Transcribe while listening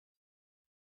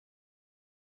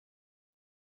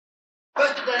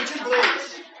Attention,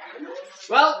 please.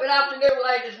 Well, good afternoon,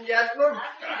 ladies and gentlemen.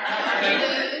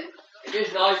 It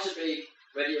is nice to be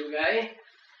with you again,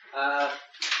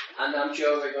 and I'm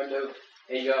sure we're going to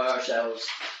enjoy ourselves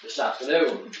this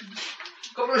afternoon.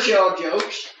 A couple of short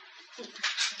jokes.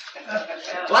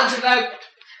 One's about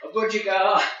a budgie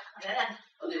car,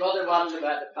 and the other one's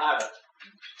about the parrot.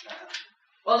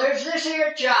 Well, there's this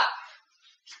here chap,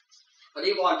 but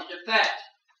he wanted a pet,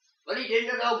 but he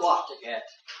didn't know what to get.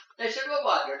 They said, well,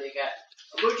 what did he get?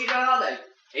 A budgie car, then?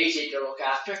 Easy to look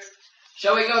after.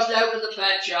 So he goes down to the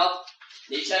pet shop,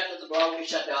 and he said to the bloke, he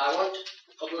said, I want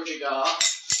a budgie car,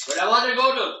 but I want a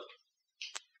good one.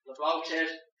 The bloke says,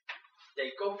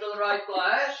 they come to the right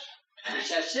place. And he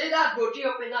says, see that budgie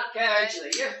up in that cage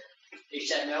there? He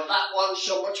said, no, that one's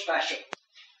somewhat special.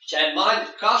 He said,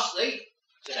 mine's costly.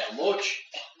 He said, how much?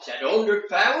 He said, £100.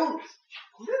 £100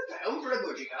 for a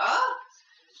budgie car?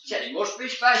 He said, it must be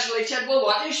special. He said, well,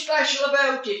 what is special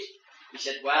about it? He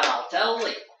said, well, I'll tell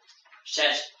thee. He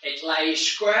says, it lays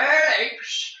square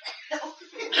eggs,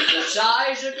 the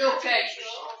size of duck eggs.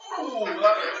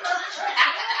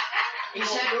 He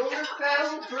said,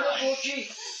 £100 for a budgie.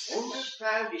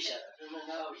 £100, he said, I don't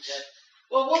know. He said,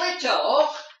 well, will it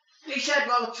talk? He said,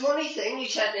 well, a funny thing. He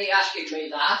said, he asking me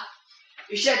that.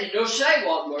 He said, it does say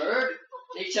one word.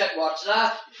 He said, what's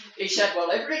that? He said,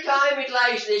 well, every time it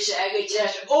lays this egg, it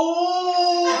says,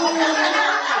 oh!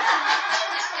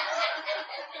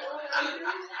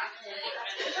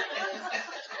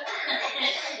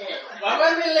 Well,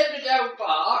 when we lived at Down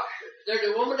Park, there's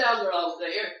a woman down the road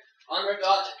there, and we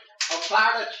got a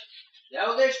parrot.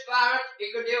 Now this parrot,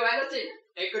 he could do anything.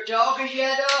 He could talk his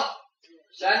head off.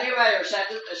 So anyway,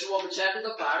 this woman said to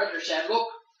the parrot, I said, look,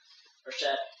 I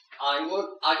said,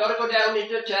 I got to go down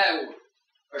into town.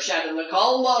 I said, and the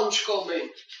coalman's coming.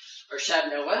 I said,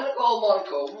 now when the coalman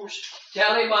comes,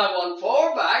 tell him I want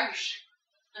 4 bags,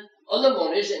 and the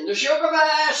money's in the sugar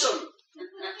basin.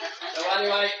 So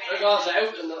anyway, I goes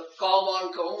out, and the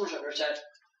coalman comes, and I said,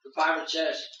 the parrot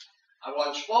says, I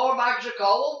want 4 bags of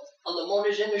coal, and the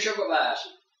money's in the sugar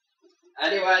basin.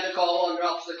 Anyway, the coalman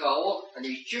drops the coal, and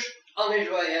he's just on his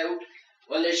way out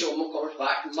when this woman comes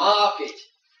back to market.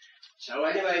 So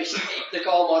anyway, the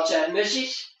coalman said,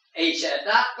 Mrs., he said,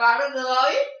 that parrot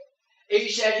alive? He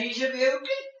said, he's a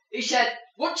beauty. He said,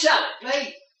 would sell it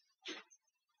me.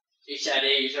 He said,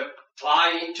 he's a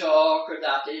fine talker,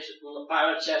 that is. And the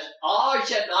parrot says, oh, he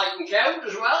said, I can count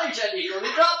as well. He said, he's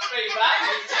only dropped 3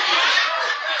 bags.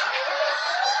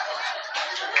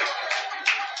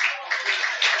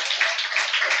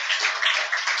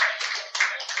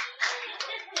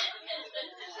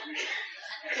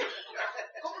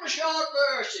 Couple of short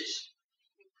verses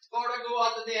before I go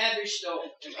on to the heavy stuff.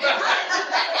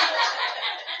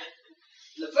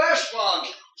 The first one,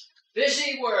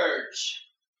 busy words.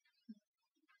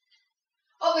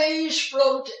 Of his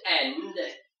front end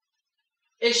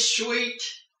is sweet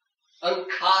and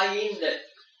kind,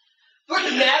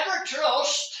 but never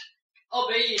trust of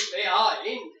his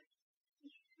behind.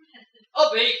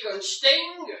 Of he can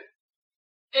sting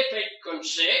if it can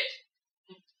sit,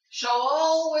 so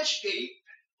always keep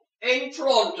in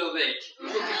front of it.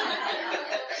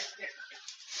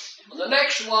 And the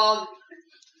next one,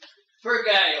 for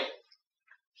Gail.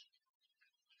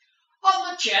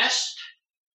 On the chest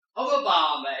of a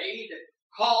barmaid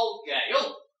called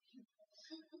Gail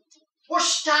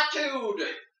was tattooed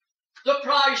the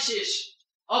prices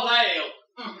of ale.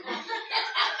 And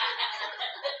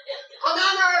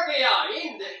on her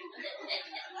behind,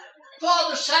 for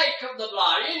the sake of the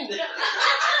blind,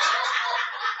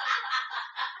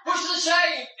 was the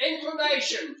same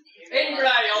information in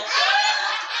Braille.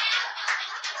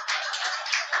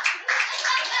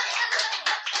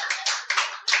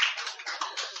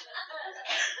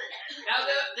 Now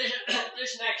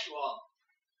this next one,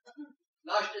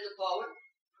 nice little poem,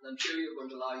 and I'm sure you're going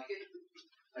to like it,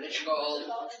 and it's called,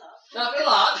 not a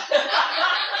lot.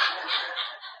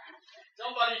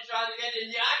 Somebody's trying to get in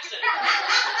the accent.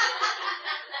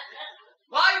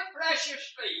 My precious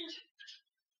feet,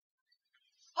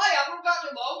 I haven't got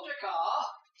a motor car,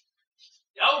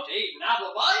 don't even have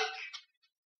a bike,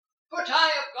 but I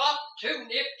have got 2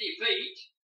 nifty feet,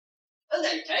 and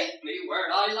they take me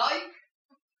where I like.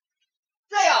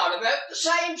 They are about the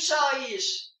same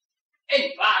size.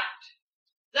 In fact,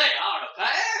 they are a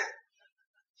pair,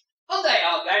 and they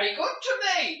are very good to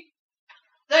me.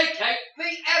 They take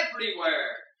me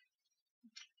everywhere.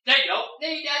 They don't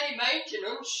need any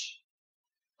maintenance,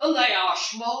 and they are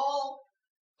small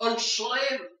and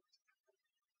slim.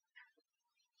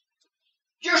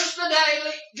 Just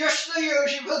the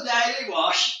usual daily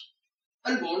wash,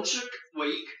 and once a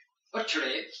week a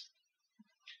trim.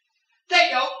 They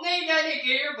don't need any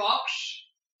gearbox.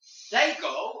 They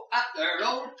go at their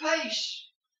own pace.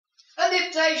 And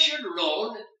if they should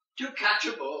run to catch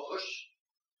a bus,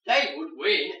 they would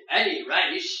win any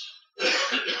race.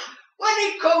 When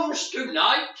it comes to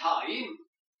night time,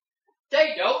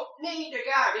 they don't need a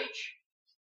garage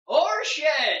or a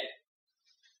shed.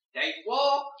 They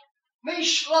walk me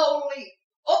slowly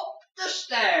up the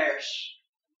stairs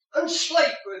and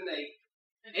sleep with me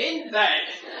in bed.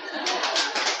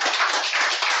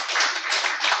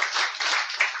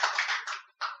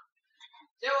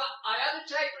 Now, I had a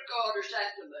tape recorder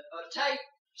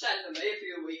sent to me a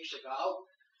few weeks ago,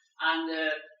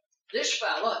 and this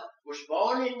fella was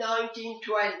born in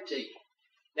 1920.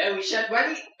 Now, he said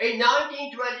in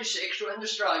 1926, when the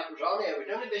strike was on, he was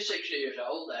only about 6 years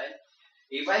old then,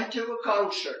 he went to a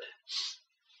concert,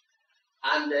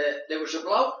 and there was a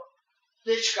bloke,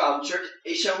 this concert,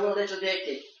 he sung a little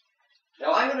ditty.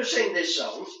 Now, I'm going to sing this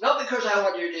song, not because I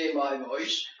want you to hear my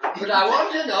voice, but I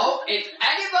want to know if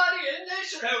anybody in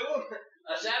this room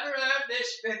has ever heard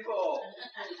this before.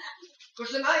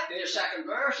 Because there might be a second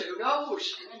verse, who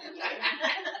knows?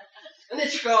 And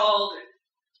it's called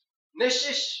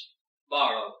Mrs.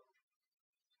 Barrow.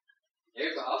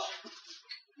 Here goes.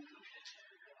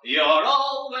 You're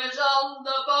always on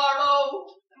the borrow,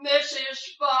 Mrs.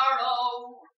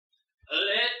 Barrow.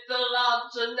 Little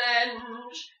odds and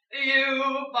ends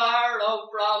you borrow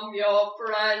from your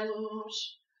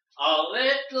friends. A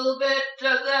little bit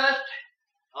of that,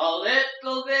 a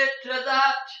little bit of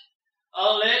that,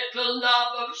 a little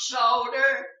knob of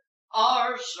soda,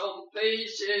 or some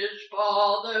pieces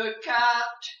for the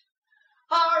cat.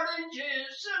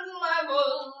 Oranges and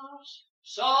lemons,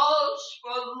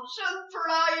 saucepans and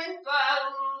frying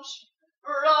pans,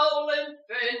 rolling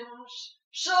pins,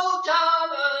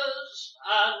 sultanas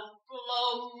and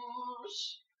plums.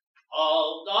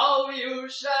 Although you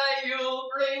say you'll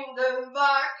bring them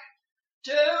back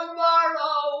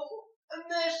tomorrow,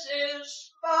 Mrs.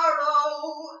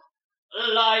 Barrow,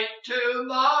 like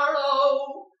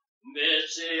tomorrow,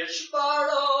 Mrs.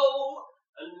 Barrow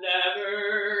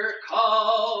never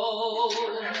comes.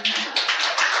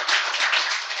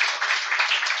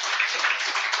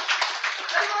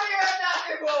 Everybody heard that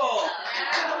before?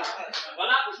 Well,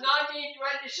 that was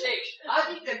 1926. I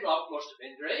think the bloke must have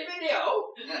been dreaming, you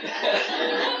know.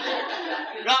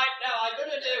 Right, now I'm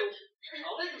going to do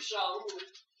a little song,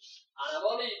 and I've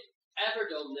only ever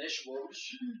done this once,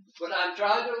 but I'm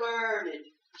trying to learn it,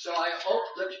 so I hope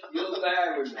that you'll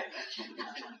bear with me.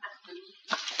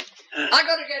 I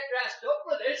got to get dressed up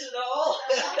for this and all.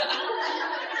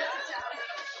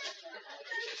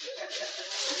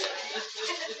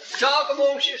 Talk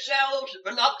amongst yourselves,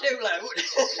 but not too loud.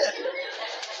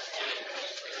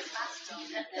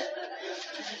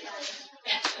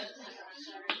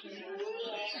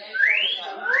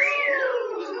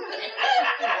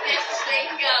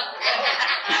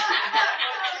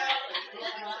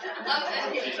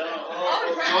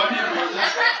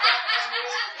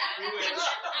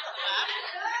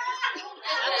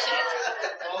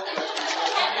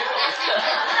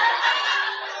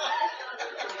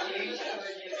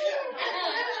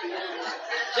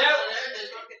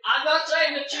 I'm not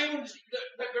saying the tune's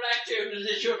the correct tune as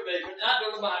it should be, but that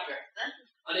doesn't matter.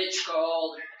 And it's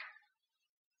called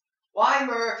Why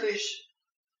Murphy's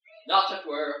Not at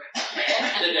Work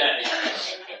Today.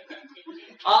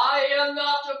 I am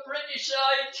not a pretty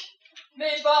sight,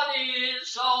 me body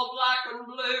is all black and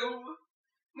blue,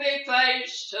 me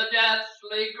face a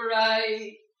deathly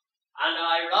grey, and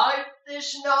I write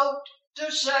this note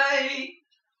to say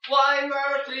why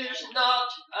Murphy's not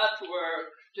at work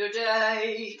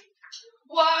today.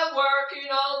 While working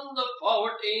on the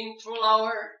 14th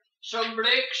floor, some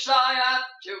bricks I had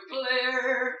to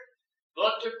clear,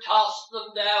 but to toss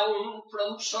them down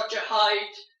from such a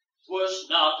height was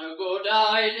not a good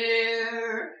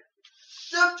idea.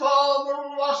 The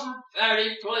foreman wasn't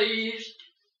very pleased.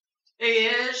 He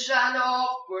is an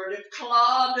awkward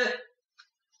clod.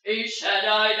 He said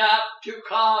I'd have to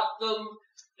cart them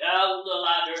down the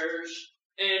ladders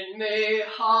in me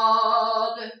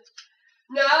hod.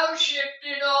 Now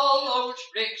shifting all those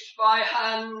bricks by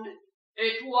hand,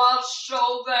 it was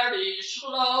so very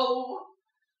slow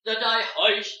that I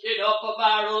hoisted up a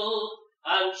barrel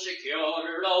and secured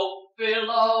a rope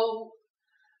below.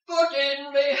 But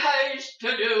in me haste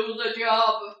to do the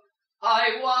job,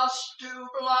 I was too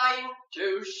blind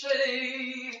to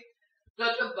see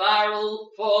that a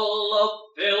barrel full of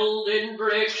building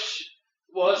bricks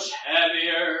was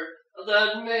heavier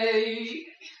than me.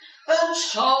 And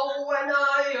so when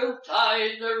I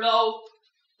untied the rope,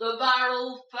 the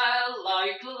barrel fell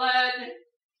like lead,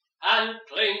 and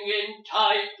clinging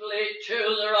tightly to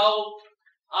the rope,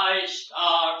 I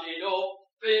started up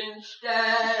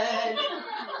instead.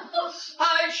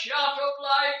 I shot up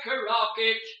like a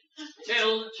rocket,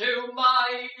 till to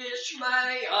my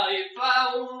dismay I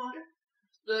found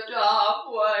that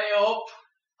halfway up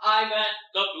I met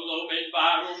the blooming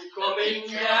barrel coming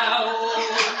down.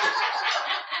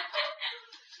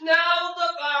 Now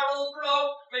the barrel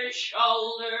broke me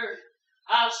shoulder,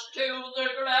 as to the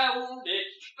ground it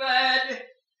sped,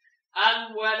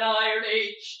 and when I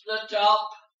reached the top,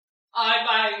 I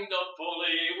banged the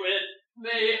pulley with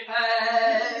me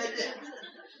head.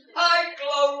 I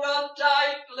clung on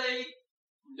tightly,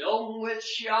 numb with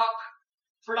shock,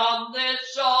 from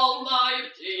this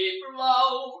almighty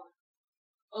blow,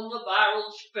 and the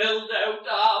barrel spilled out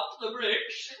half the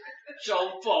bricks,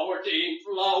 some 14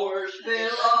 floors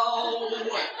below.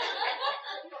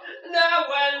 Now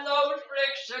when those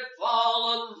bricks had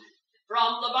fallen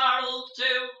from the barrel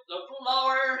to the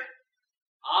floor,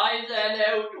 I then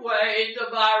outweighed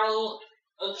the barrel,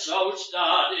 and so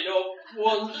started up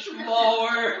once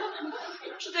more,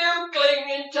 still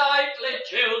clinging tightly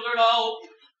to the rope,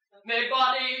 my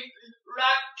body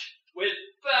racked with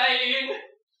pain,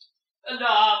 and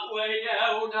halfway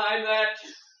down I met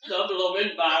the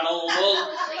blooming barrel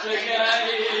once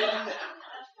again.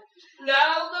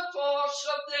 Now the force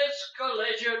of this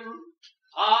collision,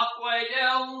 halfway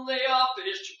down the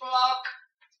office block,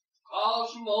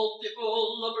 caused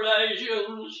multiple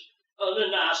abrasions and a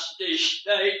nasty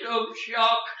state of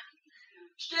shock.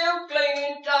 Still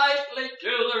clinging tightly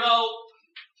to the rope,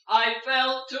 I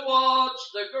fell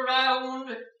towards the ground,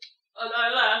 and I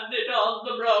landed on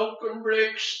the broken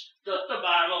bricks that the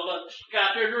barrel had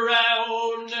scattered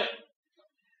round.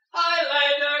 I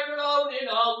lay there groaning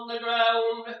on the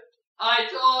ground. I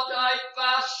thought I'd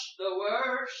passed the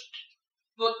worst,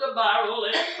 but the barrel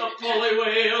hit the pulley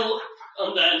wheel,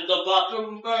 and then the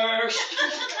bottom burst.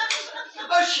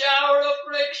 A shower of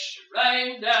bricks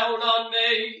rained down on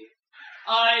me.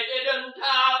 I didn't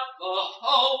have a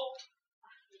hope,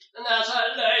 and as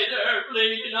I lay there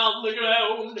bleeding on the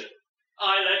ground,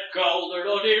 I let go the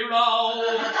ruddy rope.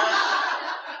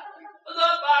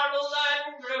 The barrel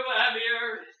then grew heavier.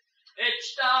 It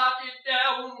started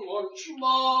down once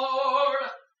more,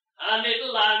 and it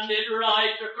landed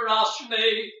right across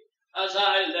me as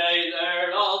I lay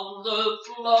there on the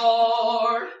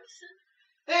floor.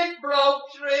 It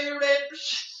broke 3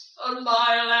 ribs on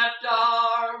my left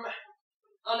arm,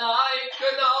 and I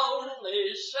can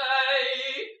only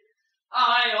say,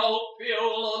 I hope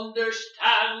you'll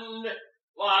understand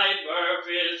why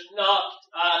Murphy's not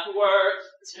at work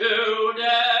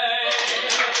today.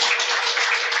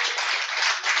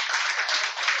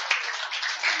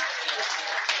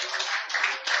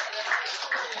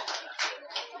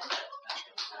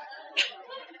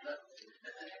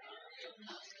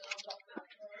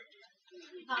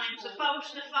 I'm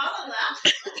supposed to follow that.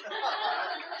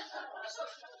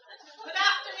 Good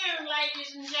afternoon,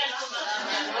 ladies and gentlemen.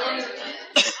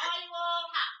 Are you all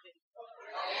happy?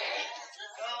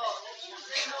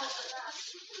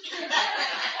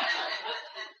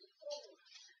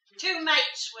 Two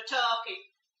mates were talking.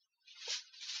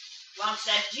 One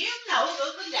said, do you know the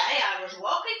other day I was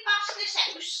walking past this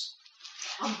house,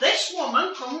 and this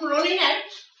woman come running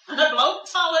out, and a bloke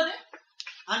followed her,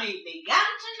 and he began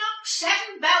to knock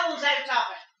 7 bells out of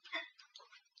her.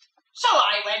 So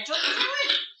I went up to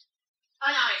him,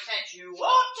 and I said, you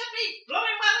ought to be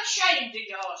blooming well ashamed of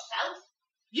yourself.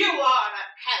 You are a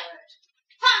coward.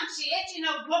 Fancy hitting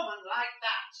a woman like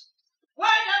that.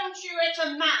 Why don't you hit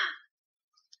a man?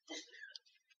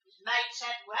 His mate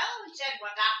said, well, he said,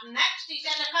 what happened next? He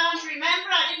said, I can't remember.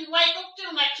 I didn't wake up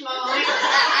till next morning.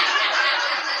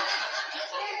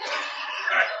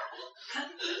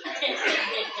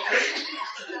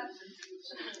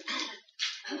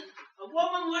 A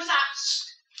woman was asked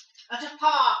at a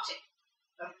party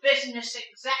of business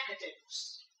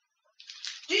executives,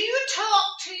 do you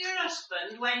talk to your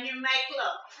husband when you make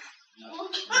love?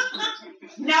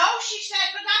 No, she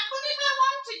said, but I could if I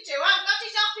wanted to. I've got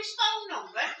his office phone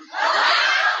number.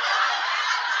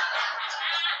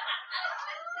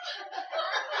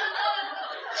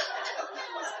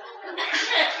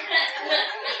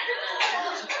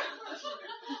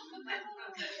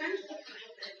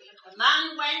 A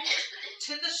man went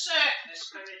to the circus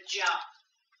for a job.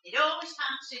 He'd always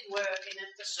fancied working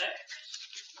at the circus.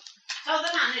 So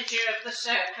the manager of the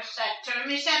circus said to him,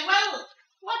 he said, well,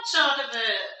 what sort of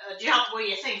a job were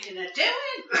you thinking of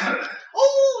doing?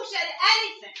 Oh, he said,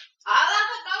 anything. I'll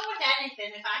have a go at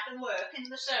anything if I can work in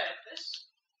the circus.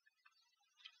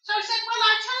 So he said, well,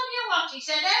 I tell you what, he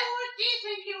said, how do you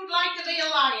think you would like to be a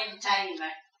lion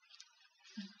tamer?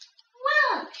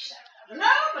 Well, he said, I don't know,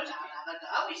 but I'll have a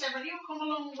go. He said, well, you come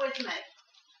along with me.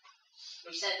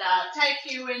 He said, I'll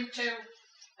take you into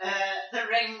the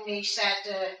ring, he said,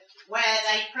 where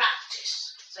they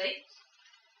practice, see?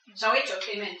 So he took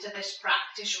him into this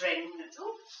practice ring.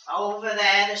 Over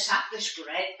there sat this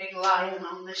great big lion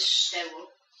on this stool.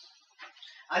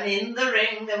 And in the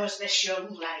ring there was this young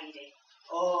lady.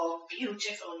 Oh,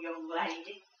 beautiful young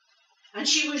lady. And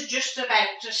she was just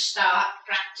about to start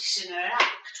practising her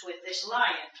act with this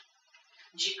lion.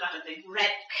 And she'd got a big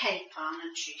red cape on,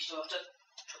 and she sort of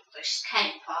took this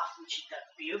cape off, and she'd got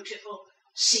a beautiful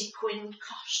sequined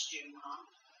costume on.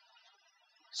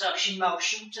 So she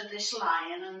motioned to this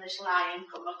lion, and this lion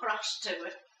come across to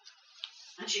her.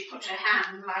 And she put her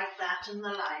hand like that, and the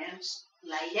lion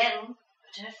lay down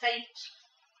at her feet.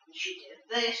 And she did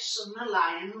this, and the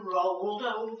lion rolled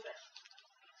over.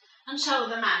 And so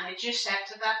the manager said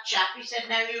to that chap, he said,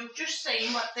 now you've just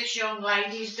seen what this young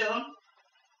lady's done.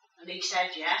 And he said,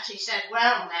 yes. He said,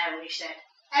 well, now, he said,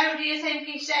 how do you think,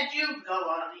 he said, you'd go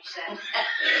on, he said,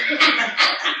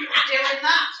 doing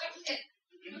that?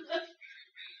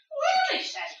 Well, he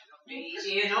said, it looked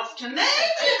easy enough to me.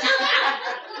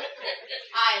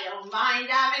 I don't mind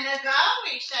having a go,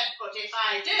 he said, but if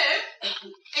I do,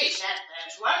 he said,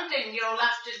 there's one thing you'll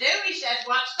have to do. He said,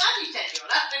 what's that? He said,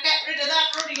 you'll have to get rid of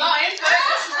that ruddy lion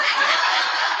first.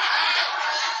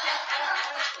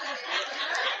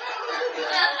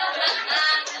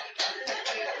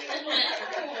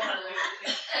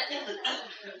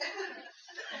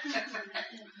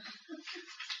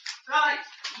 Right.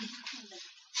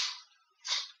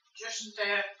 Just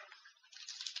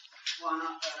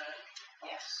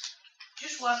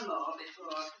just one more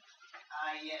before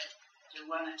I do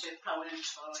one or two poems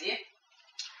for you.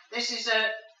 This is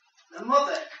the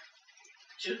mother.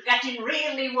 She's getting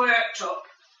really worked up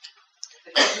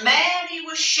because Mary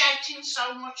was shouting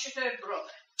so much at her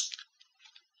brother.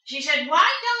 She said, why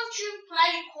don't you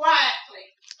play quietly?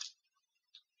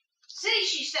 See,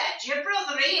 she said, your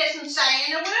brother, he isn't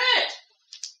saying a word.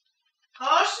 Of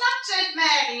course not, said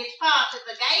Mary, it's part of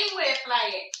the game we're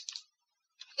playing.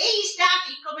 He's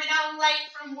Daddy coming home late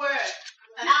from work,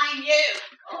 and I'm you.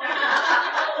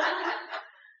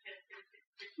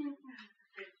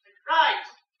 Right.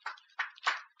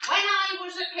 When I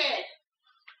was a kid,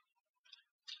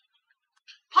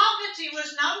 poverty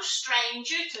was no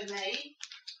stranger to me,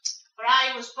 for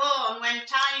I was born when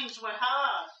times were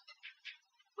hard.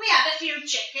 We had a few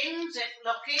chickens, if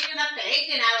lucky, and a pig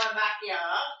in our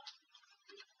backyard.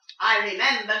 I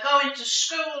remember going to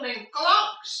school in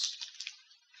clogs.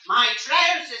 My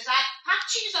trousers had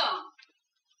patches on,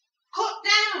 cut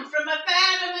down from a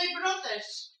pair of my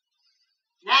brothers.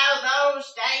 Now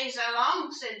those days are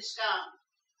long since gone.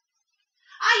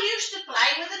 I used to play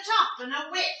with a top and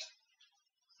a whip,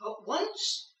 but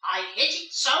once I hit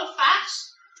it so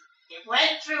fast, it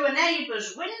went through a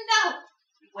neighbour's window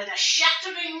with a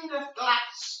shattering of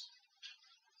glass.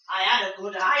 I had a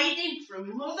good hiding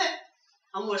from Mother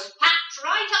and was packed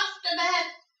right off to bed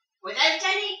without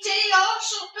any tea or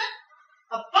supper,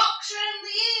 a box round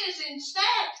the ears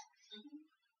instead.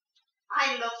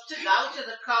 I loved to go to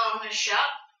the corner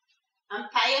shop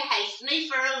and pay a halfpenny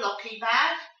for a lucky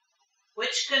bag,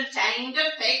 which contained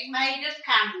a pig made of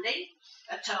candy,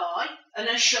 a toy, and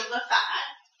a sugar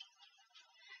fag.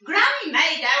 Granny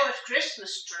made our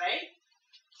Christmas tree,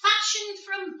 fashioned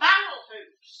from barrel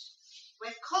hoops,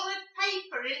 with coloured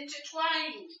paper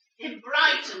intertwined in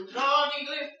bright and gaudy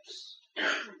loops.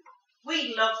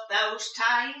 We loved those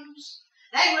times.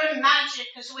 They were magic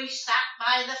as we sat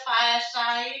by the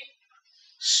fireside,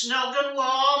 snug and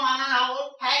warm on an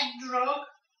old pegged rug,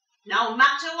 no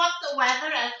matter what the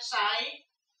weather outside.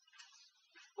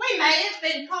 We may have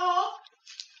been poor,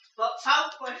 but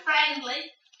folk were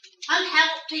friendly and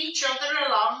helped each other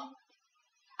along.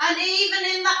 And even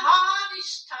in the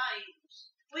hardest times,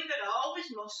 we could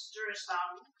always muster a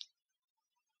song.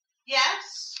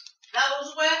 Yes,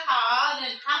 those were hard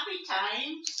and happy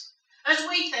times, as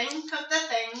we think of the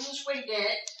things we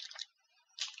did.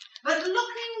 But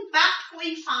looking back,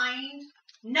 we find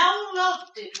no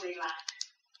love did we lack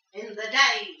in the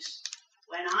days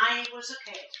when I was a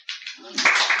kid.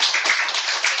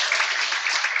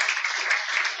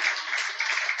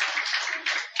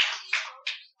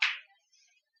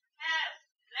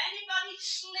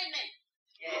 Slimming.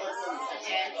 Yes.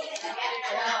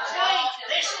 Right,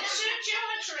 this will suit you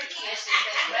a treat.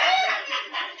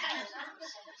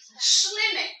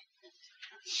 Slimming.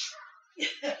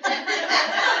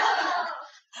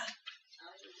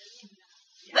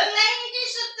 The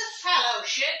ladies of the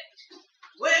fellowship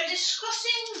were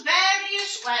discussing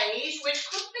various ways which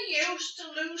could be used to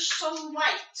lose some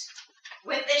weight.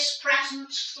 with this present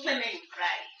slimming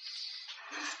craze.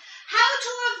 How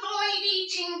to avoid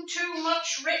eating too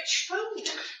much rich food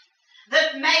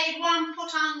that made one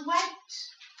put on weight,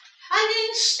 and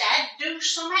instead do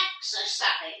some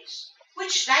exercise,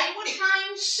 which they would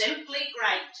find simply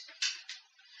great.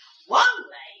 One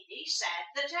lady said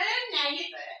that her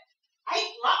neighbour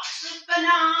ate lots of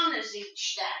bananas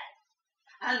each day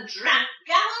and drank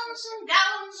gallons and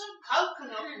gallons of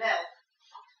coconut milk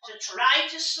to try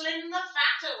to slim the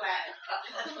fat away.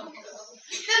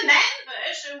 The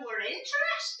members who were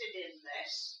interested in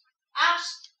this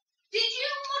asked, "Did you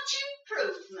much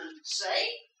improvement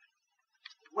see?"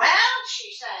 "Well,"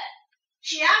 she said,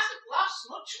 "she hasn't lost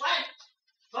much weight,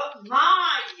 but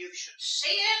my, you should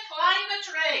see her climb a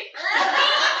tree."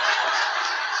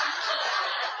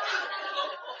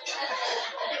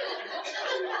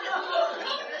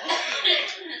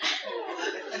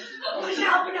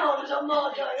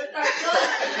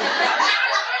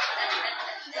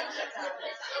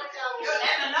 You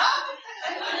never know.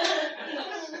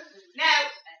 Now,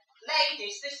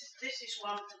 ladies, this is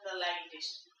one for the ladies.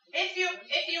 If you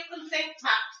can think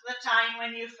back to the time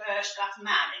when you first got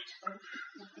married,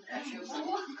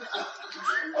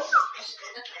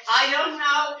 I don't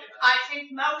know, I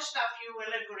think most of you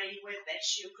will agree with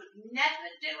this. You could never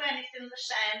do anything the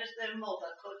same as their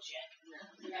mother, could you?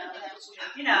 No, that's true.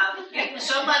 You know,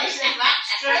 somebody said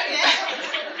that's true, yeah.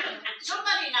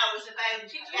 Somebody knows about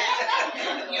it,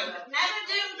 yeah. You could never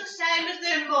do the same as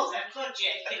their mother, could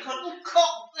you? You couldn't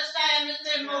cook the same as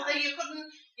their mother. You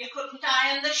couldn't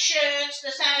iron the shirts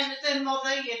the same as their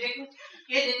mother. You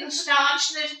didn't starch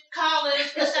the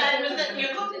collars the same as you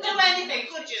couldn't do anything,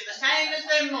 could you? The same as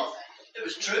their mother. It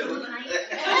was true, wasn't it?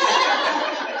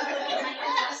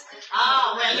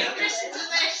 Oh, well, you listen to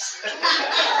this.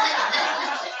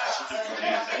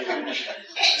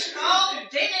 It's called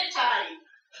dinner time.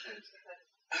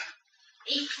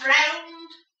 He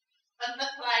frowned at the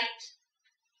plate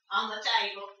on the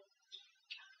table.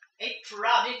 He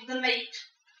prodded the meat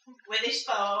with his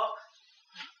fork.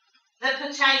 The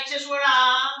potatoes were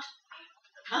hard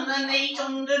and the meat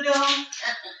underdone.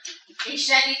 He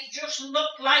said it just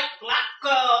looked like black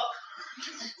coke.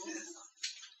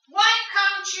 "Why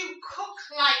can't you cook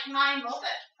like my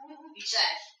mother?" he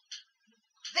said.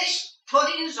 "This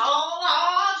pudding's all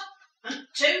hard and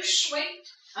too sweet,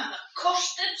 and the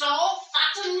custard's all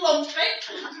fat and lumpy.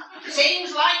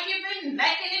 Seems like you've been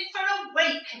making it for a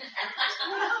week."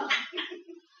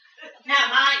 Now,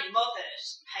 my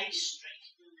mother's pastry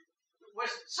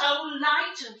was so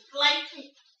light and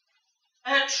flaky.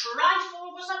 Her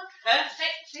trifle was a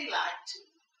perfect delight.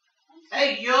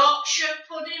 Her Yorkshire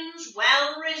puddings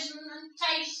well risen and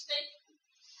tasty,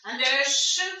 and her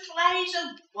soufflés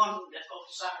a wonderful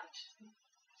sight.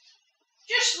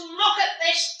 "Just look at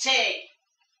this tea.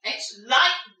 It's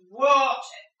like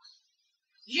water.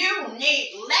 You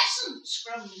need lessons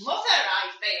from mother,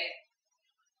 I fear.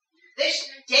 This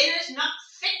dinner's not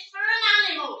fit for an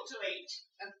animal to eat.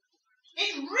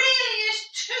 It really is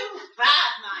too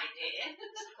bad, my dear."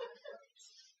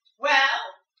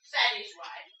 "Well," said his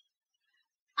wife,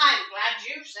 "I'm glad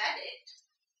you said it,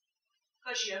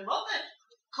 because your mother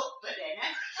cooked the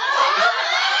dinner."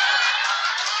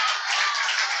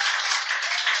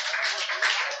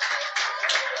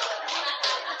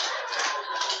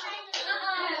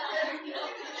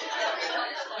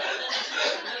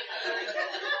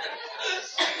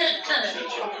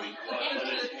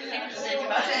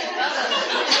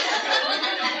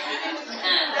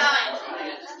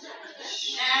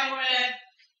 Now,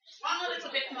 one a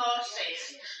little bit more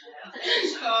serious.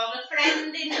 It's called A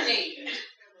Friend Indeed.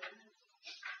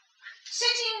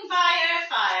 Sitting by her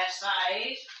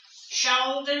fireside,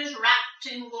 shoulders wrapped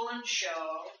in woolen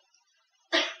shawl,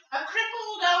 a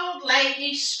crippled old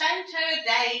lady spent her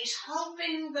days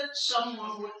hoping that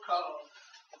someone would call.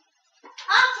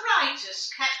 Arthritis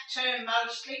kept her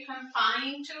mostly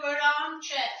confined to her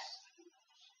armchair.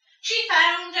 She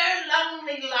found her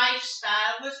lonely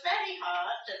lifestyle was very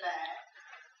hard to bear.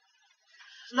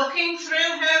 Looking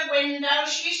through her window,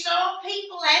 she saw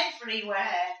people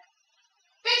everywhere,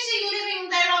 busy living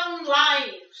their own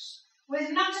lives,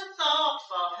 with not a thought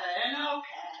for her nor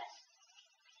care.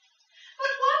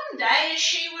 But one day, as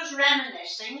she was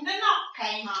reminiscing, the knock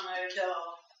came on her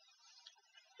door.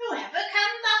 Whoever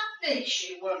can that be,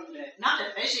 she wondered, not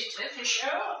a visitor for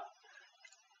sure.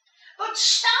 But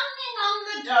standing on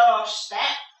the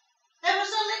doorstep, there was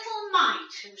a little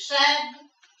mite who said,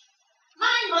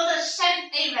 "My mother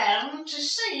sent me round to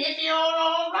see if you're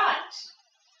all right.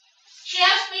 She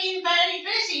has been very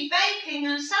busy baking,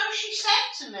 and so she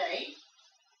said to me,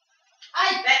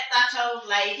 I bet that old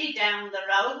lady down the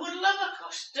road would love a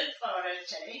custard for her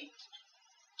tea.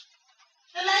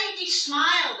 The lady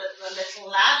smiled at the little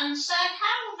lad and said,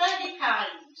 "How very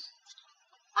kind.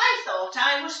 I thought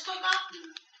I was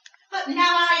forgotten, but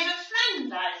now I've a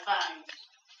friend, I find."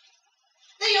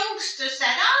 The youngster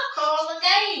said, "I'll call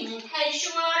again in case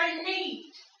you are in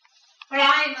need, for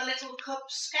I'm a little Cub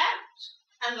Scout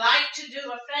and like to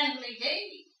do a friendly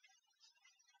deed."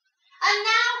 And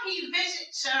now he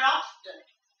visits her often,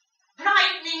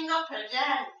 brightening up her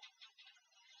day.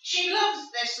 She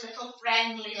loves this little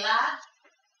friendly lad,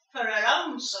 for her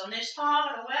own son is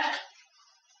far away.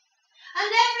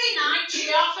 And every night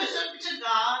she offers up to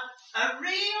God a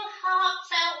real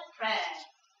heartfelt prayer,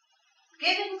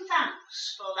 giving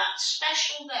thanks for that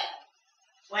special day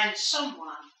when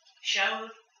someone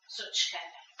showed such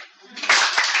care.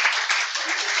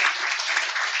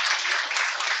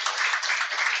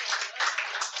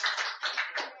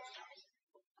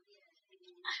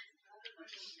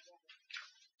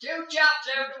 Two chaps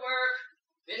out to work,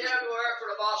 been out to work for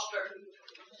the master.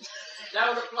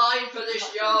 Down applying for this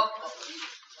job.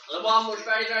 The one was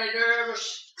very, very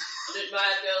nervous. And his man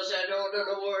Bill said, "Oh,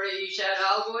 don't worry." He said,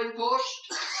 "I'll go in post."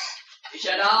 He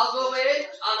said, "I'll go in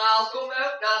and I'll come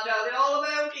out and I'll tell you all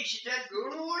about it." He said,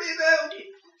 "Don't worry about it."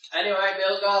 Anyway,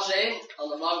 Bill goes in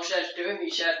and the bloke says to him, he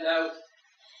said,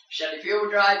 "If you were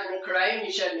driving a crane,"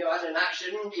 he said, "and you had an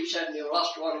accident," he said, "and you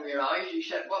lost one of your eyes," he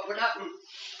said, "what would happen?"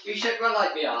 He said, "Well,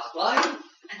 I'd be half blind."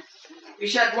 He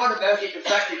said, "What about it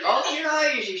affected both your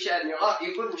eyes?" He said, "And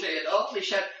you couldn't see at all." He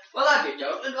said, "Well, I'd be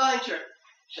totally blind, sir."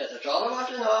 He said, "That's all I want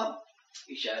to know."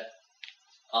 He said,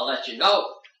 "I'll let you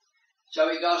know." So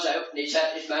he goes out and he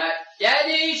said to his mate, "Dead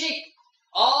easy.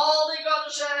 All they got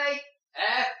to say,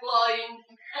 half blind."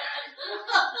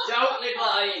 Totally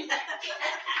blind.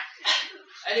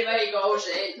 Anyway, he goes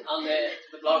in and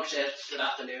the bloke says, "Good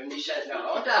afternoon." He said, "Now,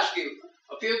 I want to ask you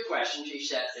a few questions." He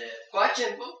said, "Quite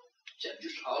simple." He said,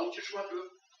 "Just want to,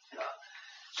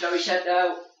 So he said,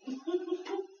 "Now,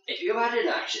 if you had an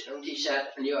accident," he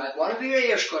said, "and you had one of your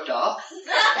ears cut off," he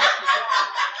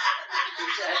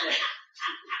said,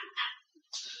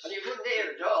 "and you couldn't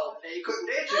hear at all, you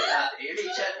couldn't hear through that ear,"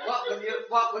 he said, what would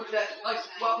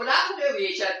happen to you?"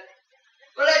 He said,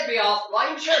 "Well, I'd be off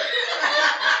blind, sir."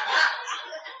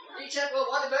 He said, "Well,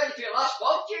 what about if you lost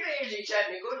both your ears?" He said,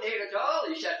 "and you couldn't hear at all."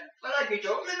 He said, "Well, I'd be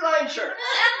totally blind, sir."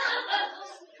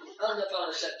 And the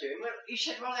fellow said to him, he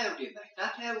said, "Well, how do you make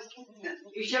that out?"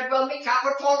 He said, "Well, me cap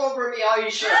would fall over me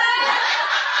eyes, sir."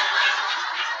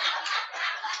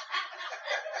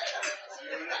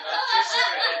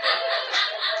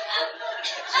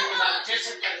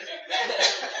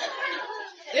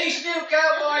 These two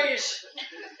cowboys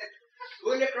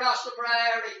going across the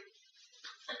prairie.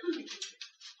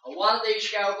 And one of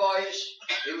these cowboys,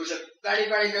 he was a very,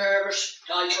 very nervous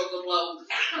type of the bloke.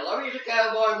 Although he was a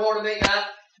cowboy, wore a big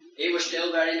hat, he was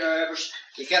still very nervous.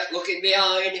 He kept looking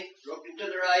behind him, looking to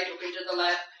the right, looking to the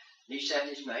left. And he said to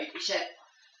his mate, he said,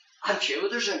 "I'm sure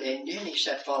there's an Indian," he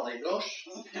said, "following us."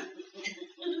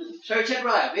 So he said,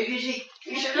 "Well, how big is he?"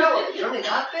 He said, "Oh, he's only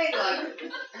that big, like."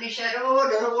 And he said, "Oh,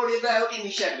 don't worry about him."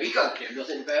 He said, "We can't do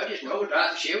nothing about it. No, we'd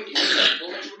rather shoot him. He said,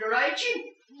 bullets would have right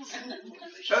him."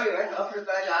 So he went on for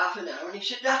about half an hour and he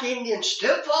said, "That Indian's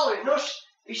still following us."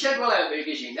 He said, "Well, how big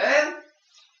is he now?"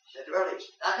 He said, "Well, it's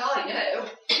that high now."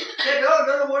 He said, "Oh,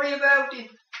 don't worry about him."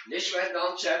 And this went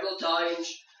on several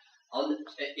times. And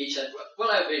he said,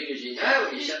 "Well, how big is he now?"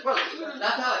 He said, "Well, it's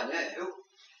that high now."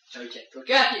 So he said,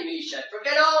 "Forget him," he said,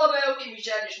 "forget all about him." He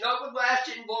said, "It's no good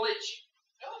wasting bullets."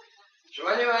 So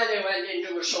anyway, they went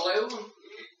into a saloon.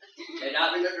 They'd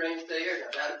having a drink there,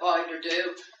 they'd had a pint or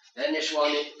two. Then this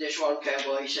one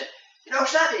cowboy, he said, "You know,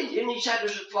 it's that Indian," he said,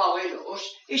 "was following us."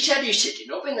 He said, "He's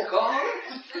sitting up in the corner."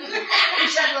 He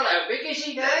said, "Well, how big is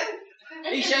he now?"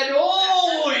 He said,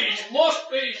 "Oh, he must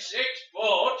be 6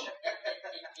 foot."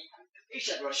 He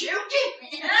said, "Well, shoot him."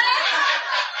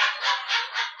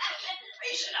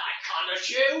 He said, "I can't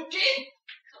shoot him."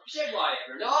 He said, "Why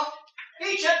ever not?"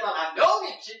 He said, "Well, I've known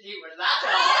him since he was that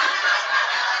high."